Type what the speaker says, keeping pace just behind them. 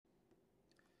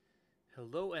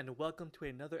Hello and welcome to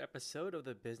another episode of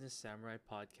the Business Samurai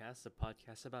Podcast, the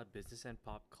podcast about business and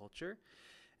pop culture,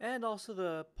 and also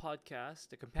the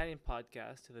companion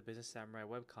podcast to the Business Samurai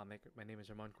webcomic. My name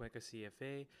is Ramon Cuenca,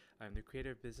 CFA. I'm the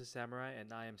creator of Business Samurai,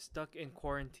 and I am stuck in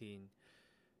quarantine.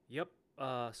 Yep.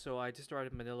 So I just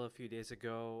arrived in Manila a few days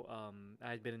ago. I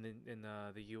had been in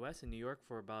the U.S. in New York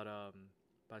for about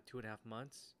 2.5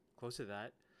 months, close to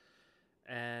that,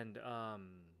 and um,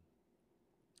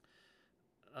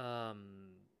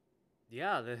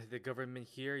 yeah, the government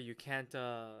here, you can't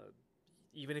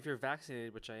even if you're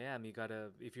vaccinated, which I am, you gotta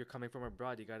if you're coming from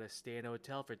abroad, you gotta stay in a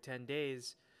hotel for 10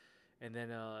 days, and then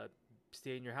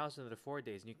stay in your house another 4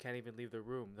 days, and you can't even leave the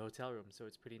hotel room. So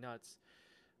it's pretty nuts.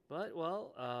 But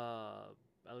well,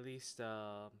 at least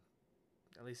I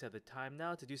have the time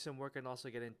now to do some work and also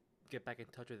get back in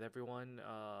touch with everyone.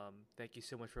 Thank you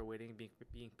so much for waiting, and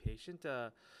being patient.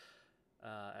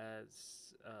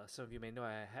 As some of you may know,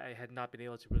 I had not been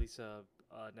able to release an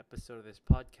episode of this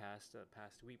podcast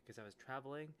past week because I was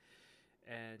traveling.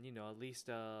 And, at least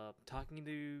talking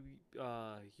to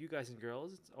you guys and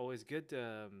girls, it's always good.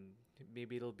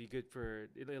 Maybe it'll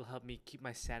help me keep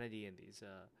my sanity in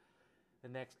the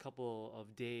next couple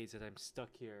of days that I'm stuck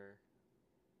here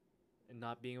and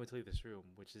not being able to leave this room,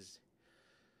 it's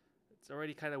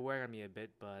already kind of wearing on me a bit,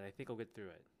 but I think I'll get through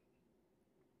it.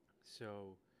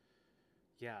 So,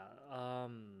 yeah.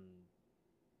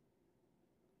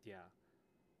 Yeah.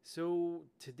 So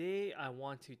today I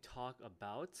want to talk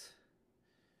about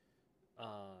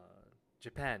uh,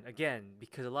 Japan again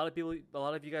because a lot of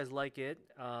you guys like it.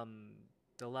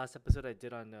 The last episode I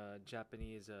did on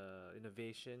Japanese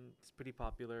innovation, it's pretty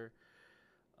popular.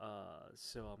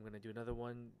 So I'm gonna do another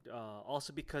one.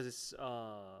 Also because it's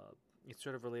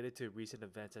sort of related to recent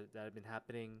events that have been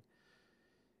happening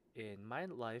in my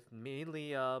life,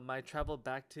 mainly my travel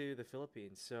back to the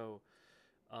Philippines. So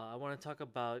I want to talk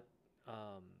about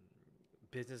um,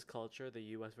 business culture, the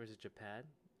U.S. versus Japan,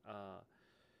 uh,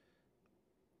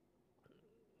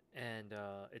 and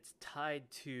it's tied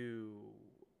to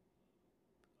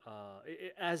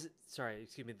as sorry,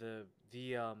 excuse me, the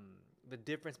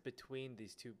difference between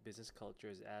these two business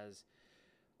cultures as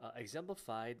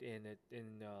exemplified in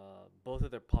both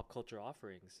of their pop culture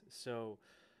offerings. So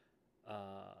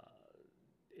uh,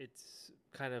 it's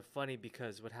kind of funny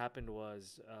because what happened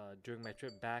was during my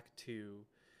trip back to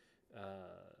uh,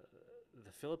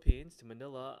 the Philippines, to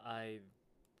Manila, I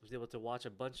was able to watch a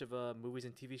bunch of movies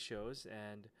and TV shows,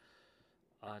 and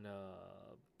on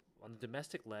on the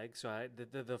domestic leg. So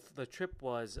the trip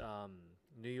was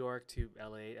New York to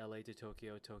LA, LA to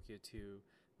Tokyo, Tokyo to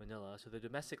Manila. So the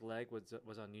domestic leg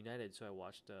was on United. So I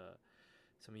watched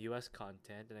some U.S.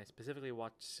 content, and I specifically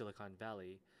watched Silicon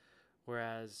Valley.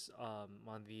 Whereas on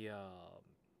the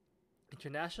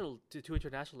two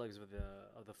international legs of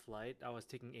the flight, I was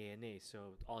taking ANA,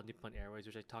 so All Nippon Airways,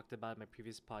 which I talked about in my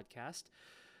previous podcast.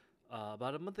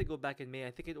 About a month ago, back in May,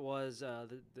 I think it was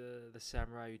the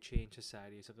Samurai Change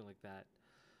Society or something like that.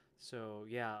 So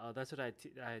yeah, that's what I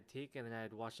had taken, and I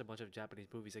had watched a bunch of Japanese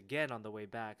movies again on the way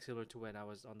back, similar to when I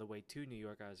was on the way to New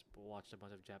York. I was watched a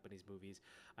bunch of Japanese movies.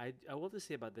 I will have to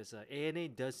say about this, ANA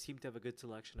does seem to have a good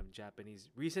selection of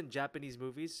recent Japanese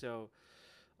movies. So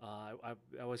I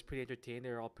was pretty entertained. They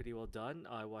were all pretty well done.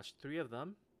 I watched three of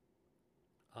them.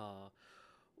 Uh,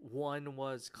 One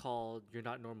was called "You're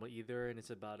Not Normal Either," and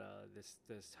it's about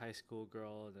this high school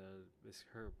girl and this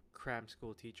her cram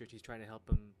school teacher. She's trying to help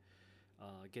him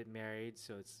get married,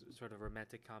 so it's sort of a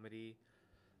romantic comedy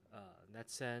in that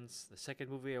sense. The second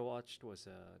movie I watched was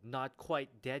 "Not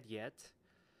Quite Dead Yet,"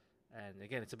 and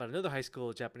again, it's about another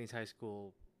Japanese high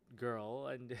school girl,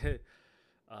 and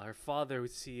her father,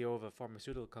 who's CEO of a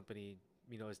pharmaceutical company,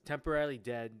 is temporarily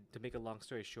dead. To make a long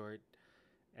story short,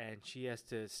 and she has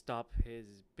to stop his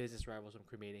business rivals from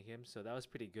cremating him. So that was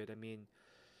pretty good. I mean,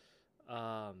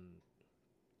 um,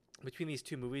 between these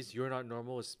two movies, You're Not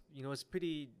Normal is it's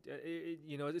pretty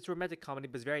it's romantic comedy,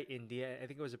 but it's very indie. I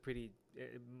think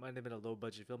it might have been a low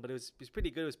budget film, but it was pretty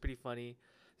good. It was pretty funny.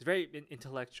 It's very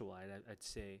intellectual. I'd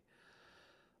say.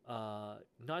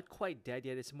 Not Quite Dead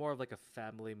Yet. It's more of like a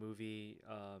family movie,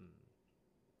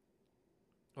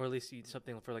 or at least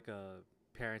something for like a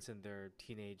parents and their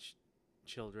teenage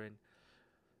children.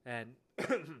 And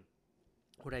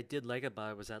what I did like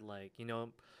about it was that, like,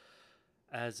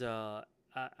 as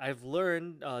I've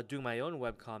learned doing my own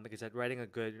webcomic is that writing a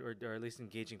good or at least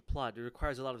engaging plot, it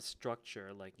requires a lot of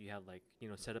structure. Like you have, like,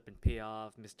 setup and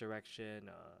payoff, misdirection,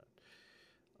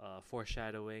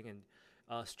 foreshadowing, and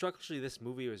structurally this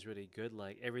movie was really good.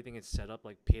 Like everything is set up,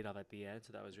 like paid off at the end.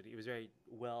 So that was really it was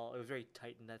very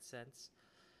tight in that sense.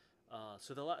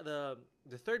 So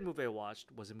the third movie I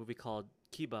watched was a movie called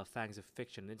Kiba: Fangs of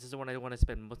Fiction. This is the one I want to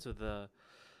spend most of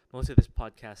this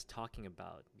podcast talking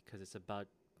about because it's about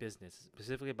business,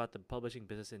 specifically about the publishing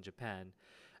business in Japan,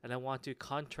 and I want to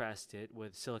contrast it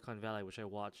with Silicon Valley, which I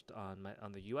watched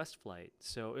on the U.S. flight.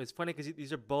 So it's funny because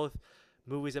these are both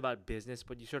movies about business,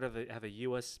 but you sort of have a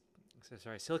U.S.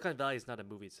 Sorry, Silicon Valley is not a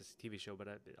movie; it's a TV show, but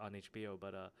on HBO.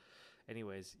 But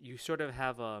anyways, you sort of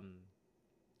have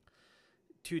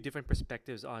two different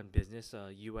perspectives on business,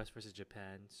 U.S. versus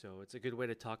Japan. So it's a good way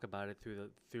to talk about it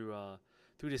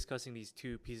through discussing these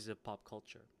two pieces of pop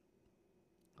culture.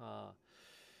 Uh,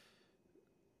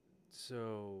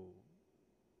 so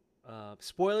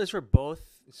spoilers for both.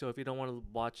 So if you don't want to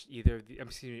watch either of the,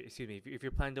 excuse me, if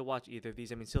you're planning to watch either of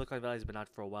these, I mean, Silicon Valley has been out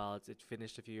for a while. It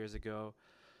finished a few years ago.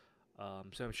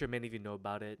 So I'm sure many of you know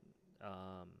about it.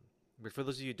 Um, but for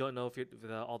those of you who don't know, if you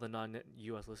all the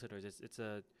non-U.S. listeners,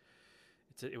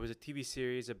 it was a TV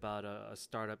series about a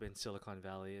startup in Silicon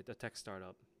Valley, a tech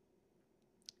startup,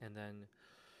 and then.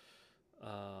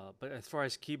 But as far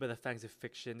as Kiba, the Fangs of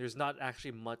Fiction, there's not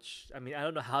actually much. I mean, I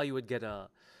don't know how you would get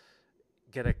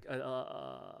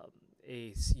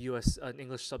U.S. an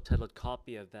English subtitled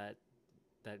copy of that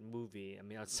movie. I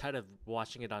mean, outside of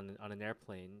watching it on an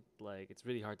airplane, like it's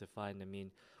really hard to find. I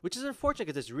mean, which is unfortunate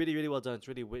because it's really really well done. It's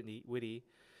really witty,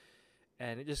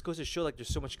 and it just goes to show like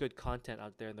there's so much good content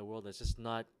out there in the world. It's just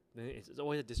not. It's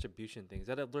always a distribution thing.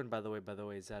 That I've learned by the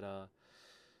way, is that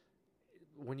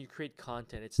when you create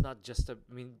content, it's not just I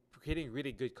mean, creating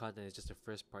really good content is just the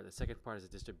first part. The second part is the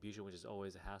distribution, which is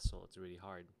always a hassle. It's really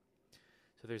hard.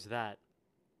 So there's that.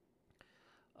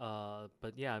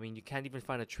 But yeah, I mean, you can't even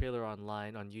find a trailer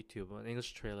online on YouTube, an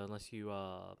English trailer, unless you.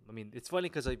 I mean, it's funny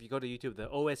because if you go to YouTube, the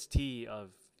OST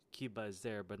of Kiba is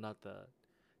there, but not the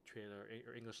trailer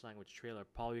or English language trailer.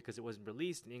 Probably because it wasn't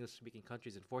released in English-speaking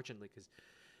countries, unfortunately. Because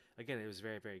again, it was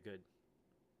very, very good.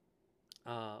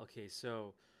 Okay,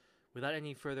 so without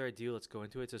any further ado, let's go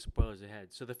into it. So spoilers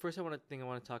ahead. So the first thing I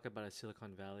want to talk about is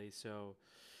Silicon Valley. So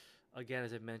again,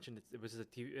 as I mentioned, it was a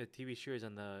TV series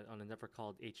on a network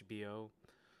called HBO.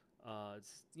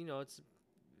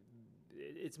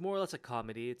 It's more or less a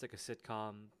comedy. It's like a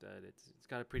sitcom. It's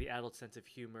got a pretty adult sense of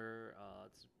humor. I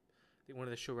think one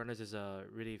of the showrunners is a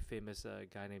really famous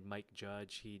guy named Mike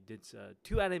Judge. He did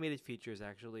two animated features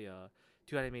actually.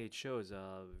 Two animated shows.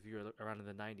 If you're around in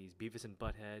the '90s, Beavis and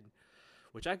Butthead,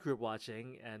 which I grew up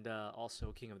watching, and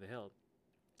also King of the Hill.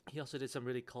 He also did some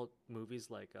really cult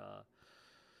movies like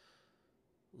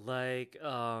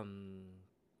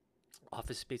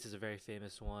Office Space is a very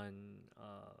famous one.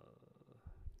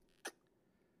 Let's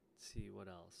see what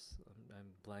else.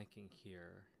 I'm blanking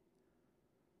here.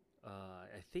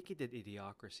 I think he did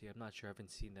Idiocracy. I'm not sure. I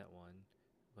haven't seen that one,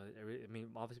 but I mean,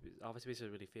 Office Space is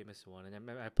a really famous one, and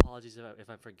I apologize if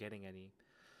I'm forgetting any.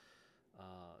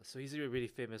 So he's a really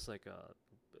famous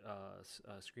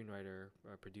screenwriter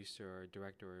or producer or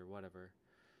director or whatever.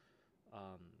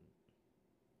 Um,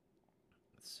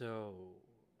 so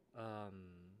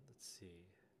let's see.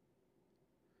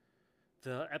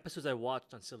 The episodes I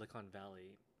watched on Silicon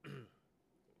Valley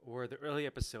were the early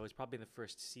episodes, probably in the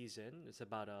first season. It's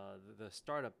about the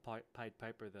startup Pied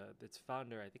Piper. Its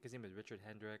founder, I think his name is Richard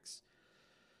Hendricks.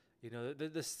 You know,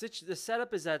 the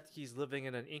setup is that he's living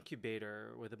in an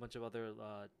incubator with a bunch of other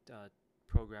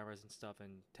programmers and stuff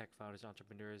and tech founders,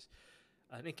 entrepreneurs.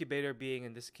 An incubator being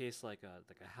in this case like a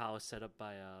house set up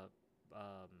by a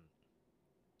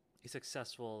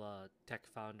successful tech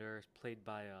founder played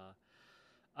by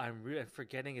I'm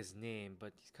forgetting his name,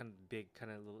 but he's kind of big,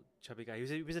 kind of little chubby guy.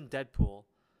 He was in Deadpool,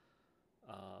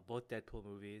 both Deadpool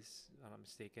movies, if I'm not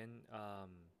mistaken.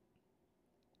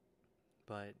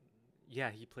 But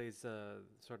yeah, he plays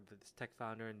sort of this tech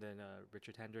founder, and then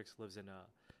Richard Hendricks lives in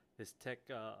this tech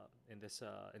in this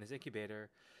incubator,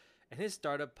 and his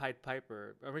startup Pied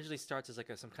Piper originally starts as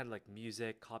some kind of like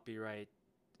music copyright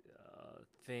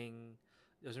thing.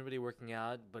 It wasn't really working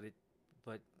out, but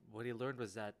what he learned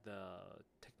was that the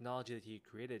technology that he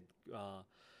created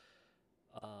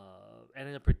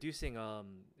ended up producing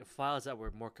files that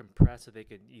were more compressed so they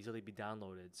could easily be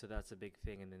downloaded. So that's a big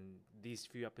thing. And then these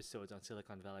few episodes on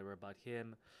Silicon Valley were about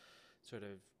him sort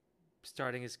of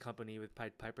starting his company with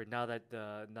Pied Piper. Now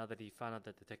that he found out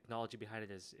that the technology behind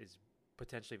it is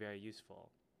potentially very useful.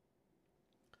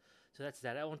 So that's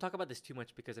that. I won't talk about this too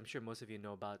much because I'm sure most of you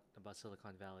know about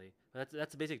Silicon Valley. But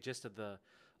that's the basic gist of the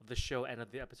show and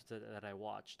of the episodes that I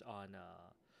watched on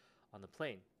the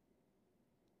plane.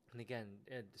 And again,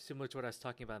 similar to what I was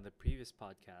talking about in the previous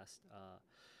podcast,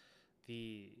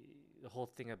 the whole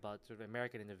thing about sort of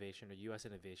American innovation or U.S.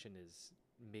 innovation is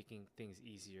making things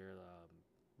easier,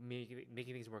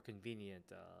 making things more convenient,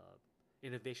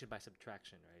 innovation by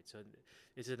subtraction, right? So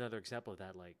it's another example of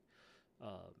that, like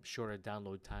shorter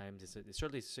download times. It's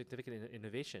certainly significant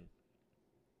innovation.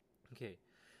 Okay,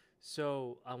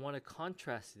 so I want to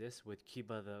contrast this with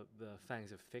Kiba, the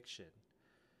Fangs of Fiction.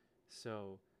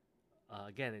 So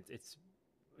again,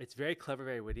 it's very clever,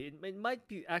 very witty. It might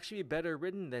be actually better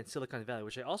written than Silicon Valley,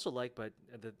 which I also like. But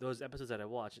those episodes that I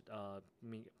watched, I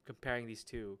mean, comparing these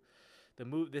two,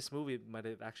 this movie might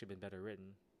have actually been better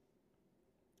written.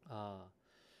 Uh,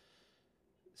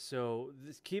 so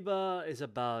this Kiba is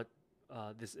about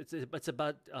this. It's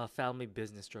about family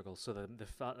business struggle. So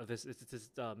this it's this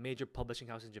major publishing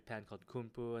house in Japan called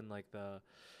Kunpu, and like the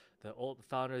old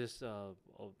founder is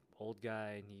old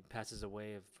guy, and he passes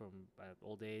away from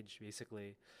old age,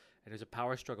 basically. And there's a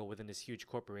power struggle within this huge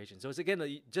corporation. So it's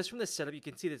again just from the setup, you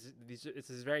can see this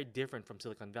is very different from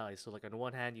Silicon Valley. So like on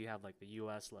one hand, you have like the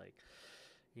U.S. like,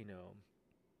 you know,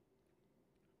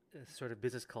 sort of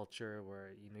business culture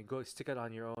where you go stick it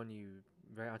on your own. You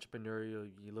very entrepreneurial.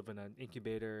 You live in an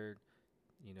incubator.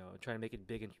 Trying to make it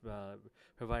big and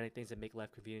providing things that make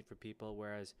life convenient for people.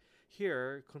 Whereas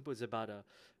here, Kunpu is about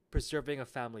preserving a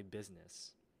family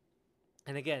business.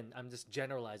 And again, I'm just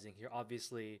generalizing here.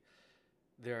 Obviously,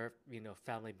 there are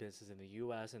family businesses in the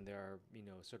U.S. and there are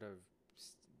sort of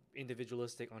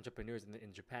individualistic entrepreneurs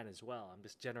in Japan as well. I'm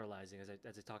just generalizing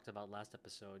as I talked about last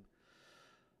episode.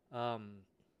 Um,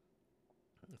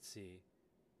 let's see.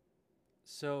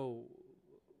 So,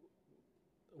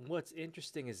 what's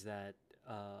interesting is that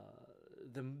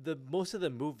the most of the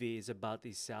movie is about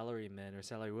these salary men or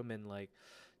salary women like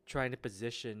trying to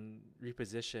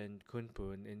reposition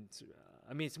Kunpu, and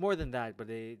I mean it's more than that, but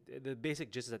the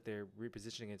basic gist is that they're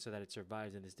repositioning it so that it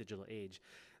survives in this digital age.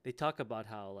 They talk about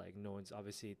how like no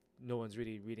one's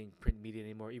really reading print media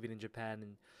anymore, even in Japan,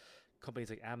 and companies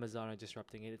like Amazon are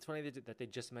disrupting it. It's funny that they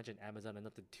just mentioned Amazon and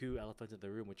not the two elephants in the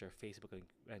room, which are Facebook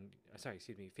and sorry,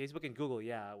 excuse me, Facebook and Google,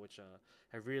 yeah, which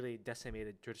have really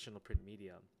decimated traditional print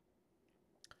media.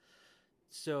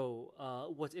 So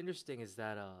what's interesting is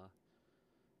that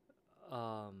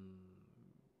um,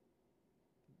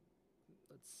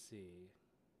 let's see.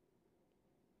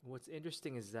 What's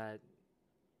interesting is that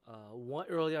one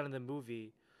early on in the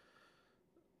movie,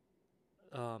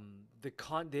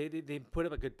 they put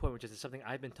up a good point, which is something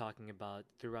I've been talking about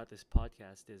throughout this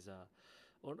podcast. Is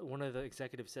one of the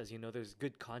executives says, there's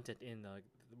good content in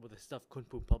the stuff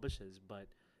Kunpu publishes, but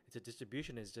its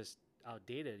distribution is just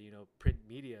outdated. Print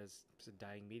media is a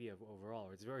dying media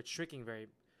overall. It's shrinking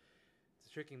it's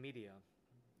a shrinking media.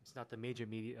 It's not the major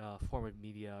media form of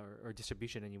media or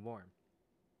distribution anymore.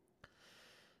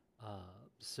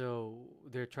 So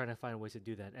they're trying to find ways to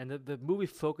do that, and the movie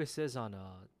focuses on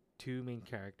two main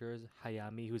characters: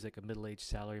 Hayami, who's like a middle-aged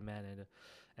salaryman,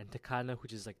 and Takano,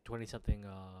 which is like 20-something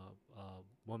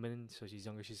woman. So she's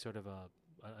younger. She's sort of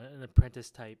an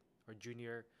apprentice type or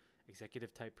junior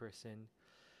executive type person.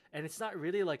 And it's not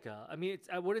really like I mean,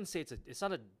 I wouldn't say it's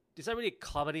not really a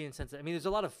comedy in the sense that, I mean, there's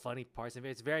a lot of funny parts in it.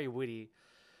 It's very witty,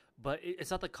 but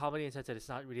it's not the comedy in the sense that it's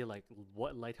not really like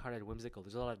what lighthearted, whimsical.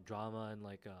 There's a lot of drama and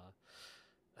like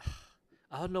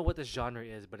I don't know what this genre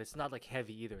is, but it's not like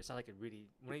heavy either. It's not like it really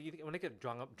when I get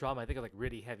drama, I think of like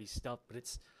really heavy stuff, but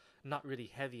it's not really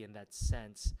heavy in that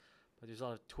sense. But there's a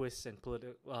lot of twists and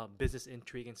political business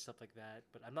intrigue and stuff like that.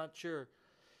 But I'm not sure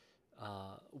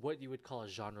what you would call a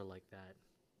genre like that.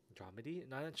 Dramedy?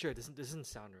 No, I'm not sure. This doesn't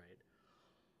sound right.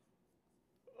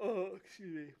 Oh,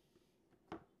 excuse me.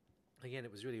 Again,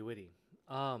 it was really witty.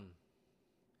 Um,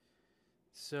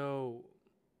 so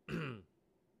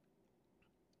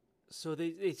so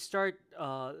they start.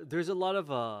 There's a lot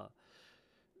of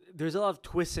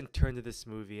twists and turns to this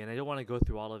movie, and I don't want to go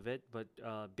through all of it. But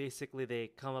basically, they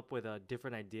come up with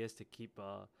different ideas to keep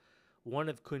one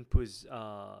of Kunpu's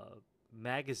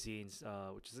magazines,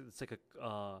 which is it's like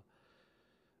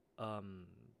um,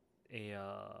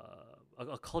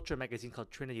 a culture magazine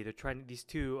called Trinity. They're trying these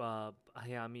two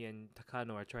Hayami and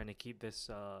Takano are trying to keep this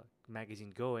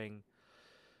magazine going.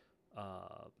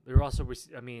 They're also,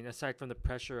 I mean, aside from the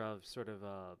pressure of sort of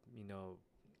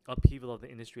upheaval of the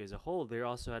industry as a whole, they're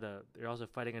also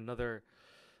fighting another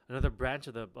branch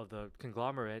of the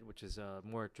conglomerate, which is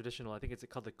more traditional. I think it's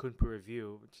called the Kunpu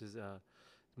Review, which is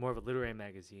more of a literary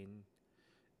magazine,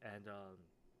 and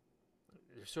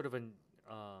there's sort of an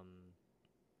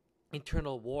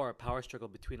internal war, power struggle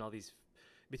between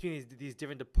these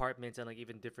different departments and like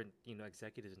even different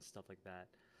executives and stuff like that.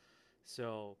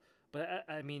 So, but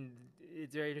I mean,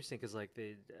 it's very interesting because like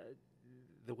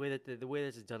the way that the way that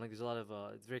it's done, like there's a lot of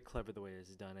it's very clever the way this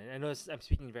is done. And I know I'm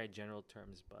speaking in very general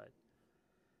terms, but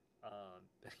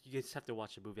you just have to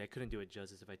watch the movie. I couldn't do it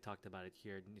justice if I talked about it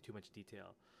here in too much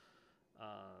detail.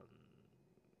 Um,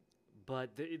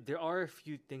 but there are a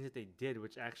few things that they did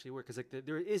which actually work because like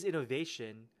there is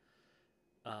innovation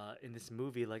in this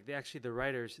movie. Like they actually the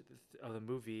writers of the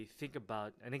movie think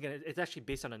about, and again it's actually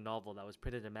based on a novel that was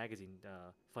printed in a magazine.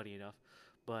 Funny enough,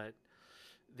 but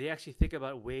they actually think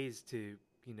about ways to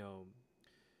you know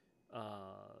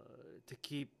to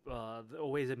keep the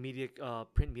ways a media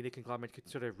print media conglomerate could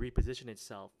sort of reposition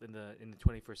itself in the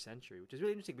 21st century, which is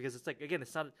really interesting because it's like again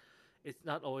it's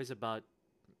not always about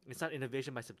it's not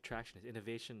innovation by subtraction. It's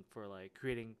innovation for like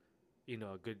creating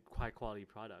a good high quality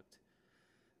product.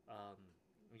 Um,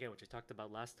 Again, which I talked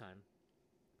about last time.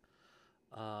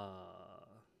 Uh,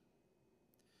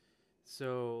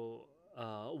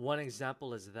 One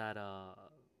example is that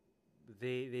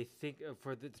they think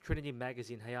for the Trinity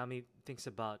magazine, Hayami thinks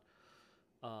about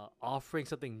offering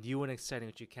something new and exciting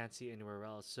which you can't see anywhere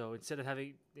else. So instead of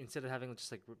having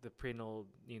just like the plain old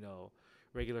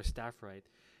regular staff write,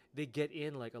 they get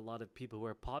in like a lot of people who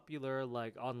are popular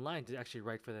like online to actually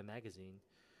write for the magazine.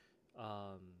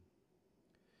 Um,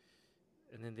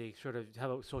 and then they sort of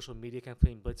have a social media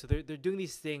campaign. But so they're doing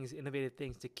these things, innovative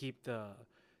things to keep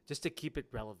just to keep it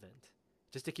relevant,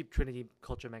 just to keep Trinity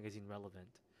Culture magazine relevant.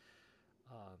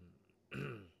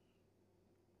 Um,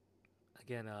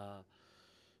 Again,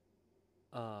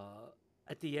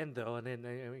 at the end though, and then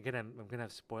again I'm gonna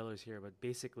have spoilers here, but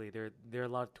basically there are a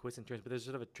lot of twists and turns. But there's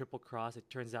sort of a triple cross. It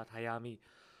turns out Hayami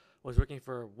was working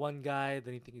for one guy,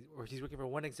 then he's working for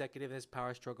one executive in his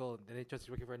power struggle, and then he turns he's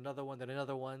working for another one, then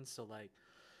another one. So like,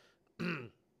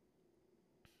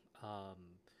 um,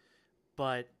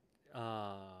 but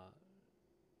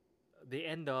they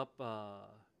end up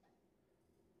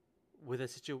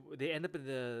they end up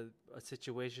in a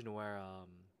situation where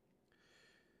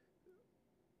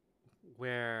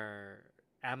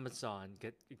Amazon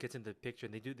gets into the picture,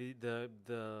 and they do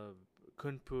the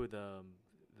Kunpu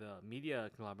the media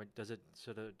conglomerate does it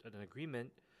sort of an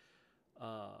agreement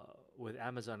with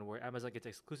Amazon where Amazon gets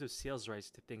exclusive sales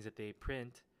rights to things that they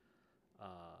print, uh,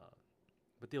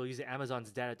 but they'll use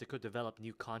Amazon's data to co-develop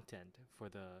new content for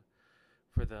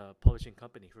the publishing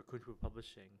company for Kunpu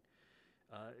Publishing.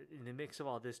 In the mix of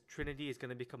all this, Trinity is going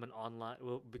to become an online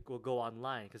will go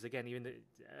online because again,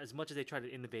 as much as they try to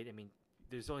innovate, I mean,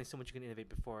 there's only so much you can innovate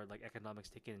before like economics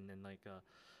take in and like a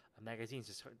magazine's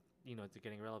just they're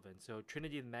getting relevant. So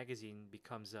Trinity the magazine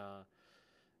becomes an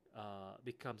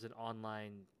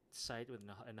online site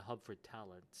and a hub for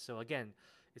talent. So again,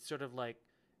 it's sort of like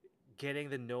getting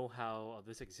the know-how of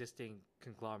this existing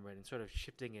conglomerate and sort of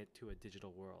shifting it to a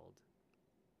digital world.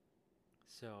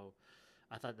 So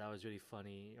I thought that was really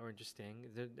funny or interesting.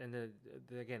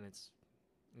 Again, it's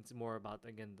more about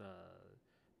again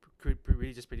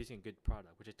really just producing a good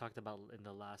product, which I talked about in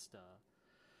the last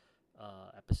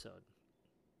episode.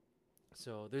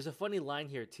 So there's a funny line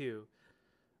here too.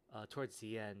 Towards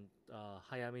the end,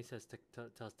 Hayami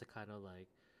tells Takano like,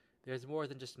 "There's more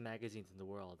than just magazines in the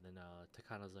world." And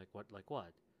Takano's like, "What? Like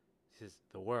what?" He says,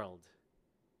 "The world."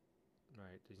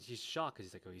 Right? And she's shocked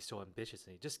because he's like, "Oh, he's so ambitious."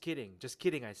 And just kidding.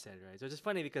 I said, right? So it's just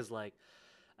funny because like,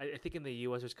 I think in the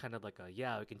U.S. there's kind of like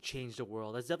yeah, we can change the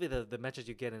world. That's definitely the message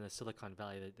you get in the Silicon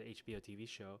Valley, the HBO TV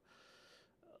show.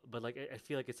 But like, I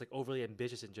feel like it's like overly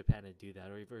ambitious in Japan to do that,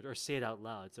 or say it out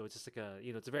loud. So it's just like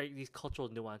it's a very these cultural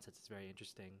nuances. It's very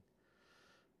interesting.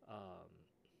 Um,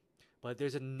 but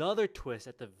there's another twist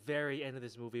at the very end of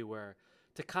this movie where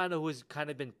Takano, who's kind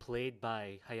of been played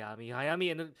by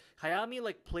Hayami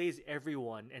like plays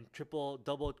everyone and triple,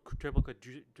 double, triple,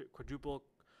 quadruple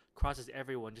crosses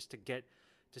everyone just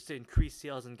to increase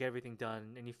sales and get everything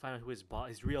done. And you find out who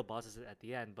his real boss is at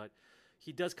the end. But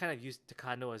he does kind of use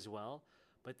Takano as well.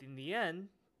 But in the end,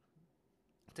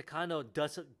 Takano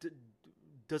does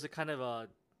a kind of uh,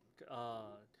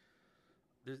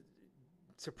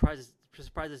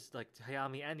 surprises like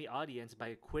Hayami and the audience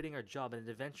by quitting her job and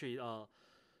eventually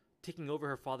taking over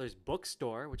her father's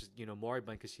bookstore, which is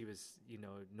moribund because she was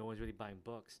no one's really buying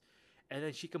books, and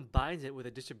then she combines it with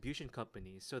a distribution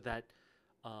company so that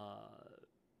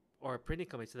or a printing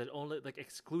company so that only like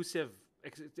exclusive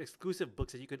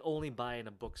books that you can only buy in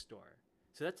a bookstore.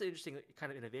 So that's an interesting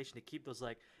kind of innovation to keep those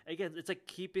like again it's like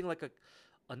keeping like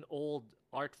an old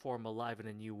art form alive in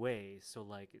a new way. So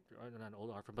like not an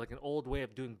old art form, but like an old way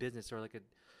of doing business, or like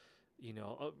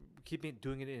keeping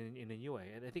doing it in a new way.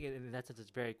 And I think in that sense, it's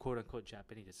very quote unquote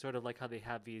Japanese. It's sort of like how they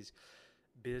have these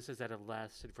businesses that have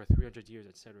lasted for 300 years,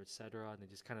 et cetera, and they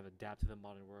just kind of adapt to the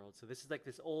modern world. So this is like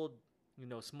this old,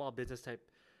 small business type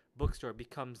bookstore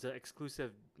becomes the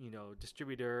exclusive,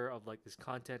 distributor of like this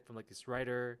content from like this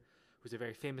writer who's a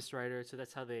very famous writer. So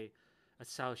that's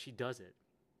how she does it.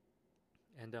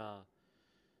 And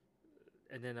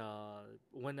and then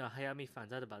when Hayami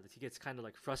finds out about this, he gets kind of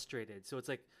like frustrated. So it's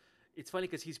like, it's funny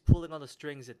because he's pulling on the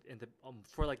strings in the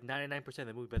for like 99% of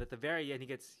the movie, but at the very end,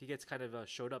 he gets kind of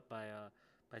showed up by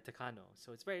Takano.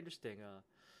 So it's very interesting.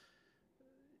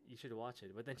 You should watch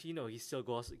it. But then he still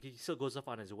goes off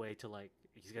on his way to like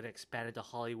he's gonna expand into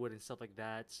Hollywood and stuff like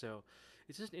that. So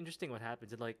it's just interesting what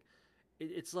happens. And like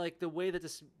it's like the way that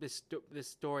this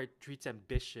story treats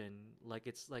ambition, like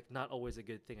it's like not always a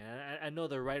good thing. And I know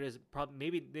the writers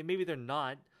probably maybe they're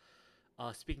not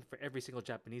speaking for every single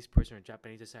Japanese person or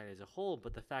Japanese society as a whole,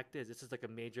 but the fact is this is like a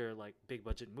major like big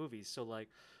budget movie. So like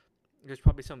there's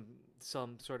probably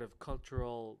some sort of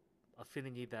cultural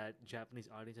affinity that Japanese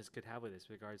audiences could have with this,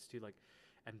 with regards to like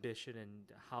ambition and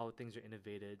how things are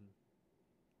innovated.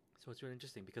 So it's really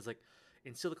interesting because like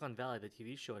in Silicon Valley, the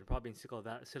TV show, and probably in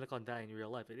Silicon Valley in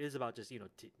real life, it is about just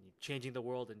changing the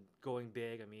world and going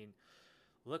big. I mean,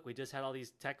 look, we just had all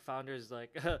these tech founders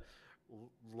like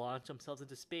launch themselves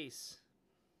into space,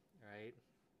 right?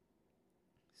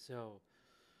 So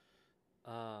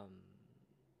um,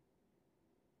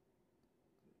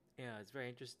 yeah, it's very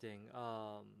interesting.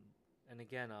 And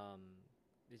again,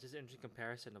 it's just an interesting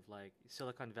comparison of like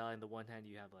Silicon Valley. On the one hand,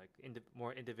 you have like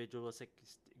more individualistic,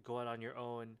 go out on your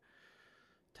own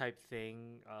type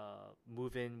thing.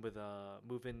 Move in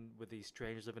with these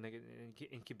strangers, live in an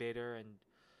incubator, and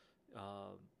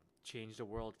uh, change the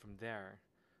world from there.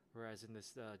 Whereas in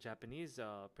this Japanese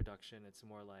production, it's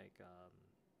more like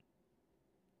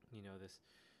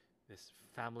this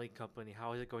family company.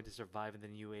 How is it going to survive in the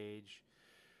new age?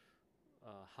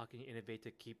 How can you innovate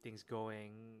to keep things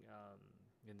going?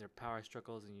 In their power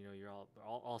struggles, and you're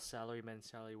all salary men,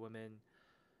 salary women.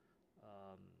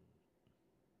 Um,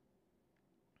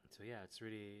 so yeah, it's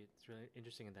really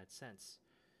interesting in that sense.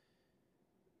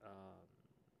 Um,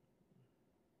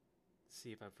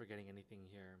 see if I'm forgetting anything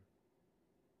here.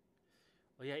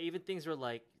 Oh yeah, even things were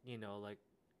like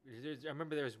I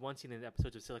remember there was one scene in the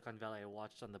episodes of Silicon Valley I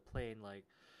watched on the plane, like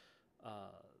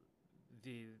uh,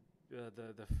 the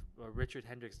Richard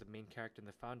Hendricks, the main character and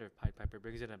the founder of Pied Piper,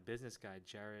 brings in a business guy,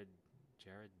 Jared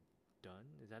Dunn,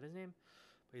 is that his name?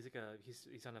 But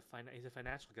he's a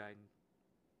financial guy. And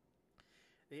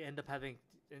they end up having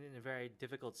in a very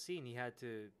difficult scene. He had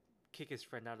to kick his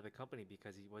friend out of the company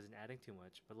because he wasn't adding too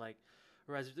much. But like,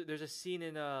 whereas there's a scene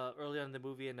in early on in the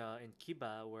movie in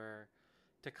Kiba where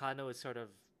Takano is sort of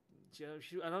I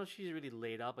don't know if she's really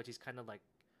laid up, but she's kind of like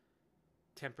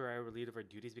temporary relieved of her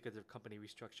duties because of company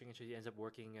restructuring, and she ends up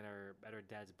working at her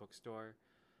dad's bookstore.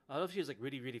 I don't know if she was like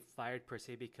really fired per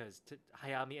se because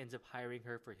Hayami ends up hiring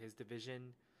her for his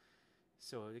division.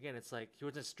 So again, it's like he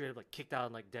wasn't straight up like kicked out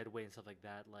in like dead weight and stuff like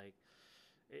that. Like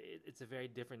it's a very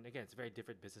different it's a very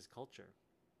different business culture,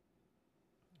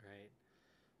 right?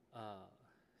 Uh,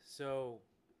 so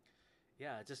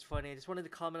yeah, it's just funny. I just wanted to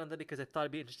comment on that because I thought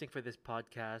it'd be interesting for this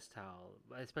podcast, how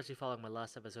especially following my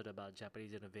last episode about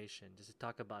Japanese innovation, just to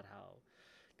talk about how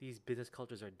these business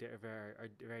cultures are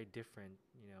very different.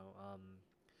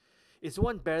 Is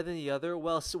one better than the other?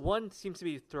 Well, one seems to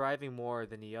be thriving more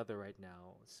than the other right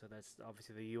now. So that's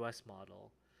obviously the U.S.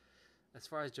 model. As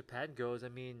far as Japan goes, I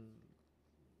mean,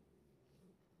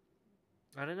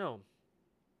 I don't know.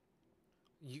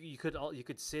 You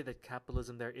could say that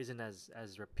capitalism there isn't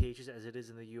as rapacious as it is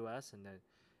in the U.S., and that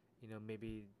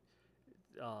maybe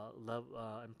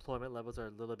employment levels are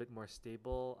a little bit more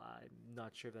stable. I'm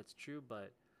not sure if that's true,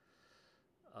 but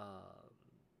uh,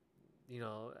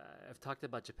 I've talked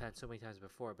about Japan so many times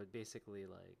before, but basically,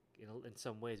 like in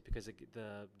some ways, because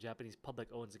the Japanese public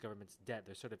owns the government's debt,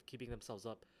 they're sort of keeping themselves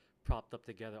propped up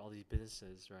together, all these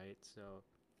businesses, right? So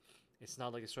it's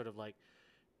not like a sort of like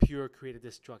pure creative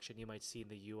destruction you might see in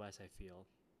the U.S. I feel,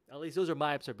 at least those are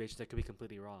my observations. I could be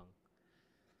completely wrong.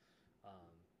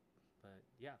 Um, but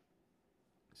yeah,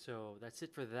 so that's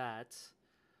it for that.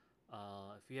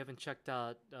 If you haven't checked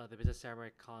out the Business Samurai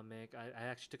comic, I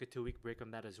actually took a 2 week break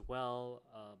from that as well.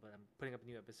 But I'm putting up a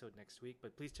new episode next week.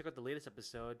 But please check out the latest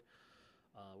episode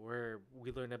where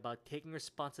we learn about taking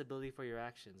responsibility for your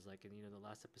actions. Like in the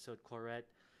last episode, Corette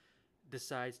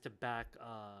decides to back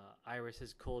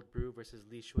Iris's cold brew versus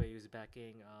Li Shui, who's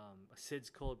backing Sid's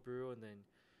cold brew, and then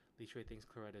Li Shui thinks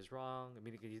Corette is wrong. I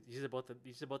mean, these are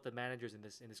both the managers in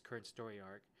this current story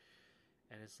arc.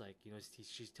 And it's like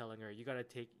she's telling her you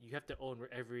have to own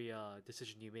every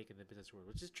decision you make in the business world,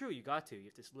 which is true. You have to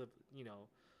live,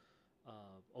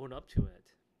 own up to it,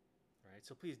 right?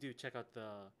 So please do check out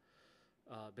the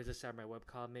Business Samurai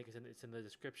webcomic. It's in the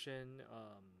description.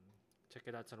 Check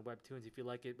it out. It's on Webtoons. If you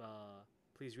like it,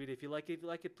 please read it. If you like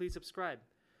it, please subscribe.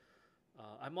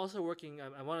 I'm also working.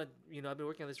 I want to I've been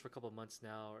working on this for a couple of months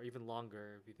now, or even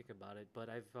longer if you think about it. But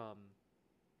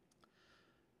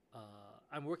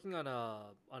I'm working on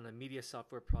a media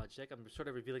software project. I'm sort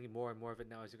of revealing more and more of it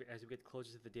now as we get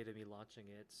closer to the date of me launching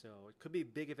it. So it could be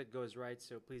big if it goes right.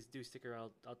 So please do stick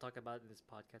around. I'll talk about it in this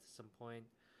podcast at some point.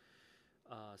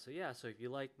 So yeah, so if you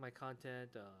like my content,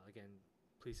 again,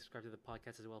 please subscribe to the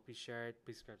podcast as well. Please share it.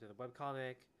 Please subscribe to the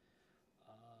webcomic.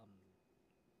 Um,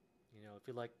 if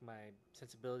you like my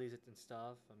sensibilities and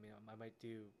stuff, I mean, I might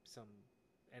do some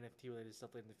NFT related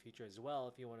stuff in the future as well.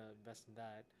 If you want to invest in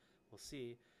that, we'll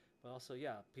see. But also,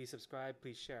 yeah, please subscribe,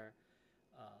 please share.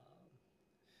 Um,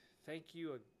 Thank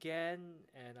you again,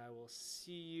 and I will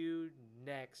see you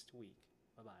next week.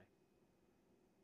 Bye bye.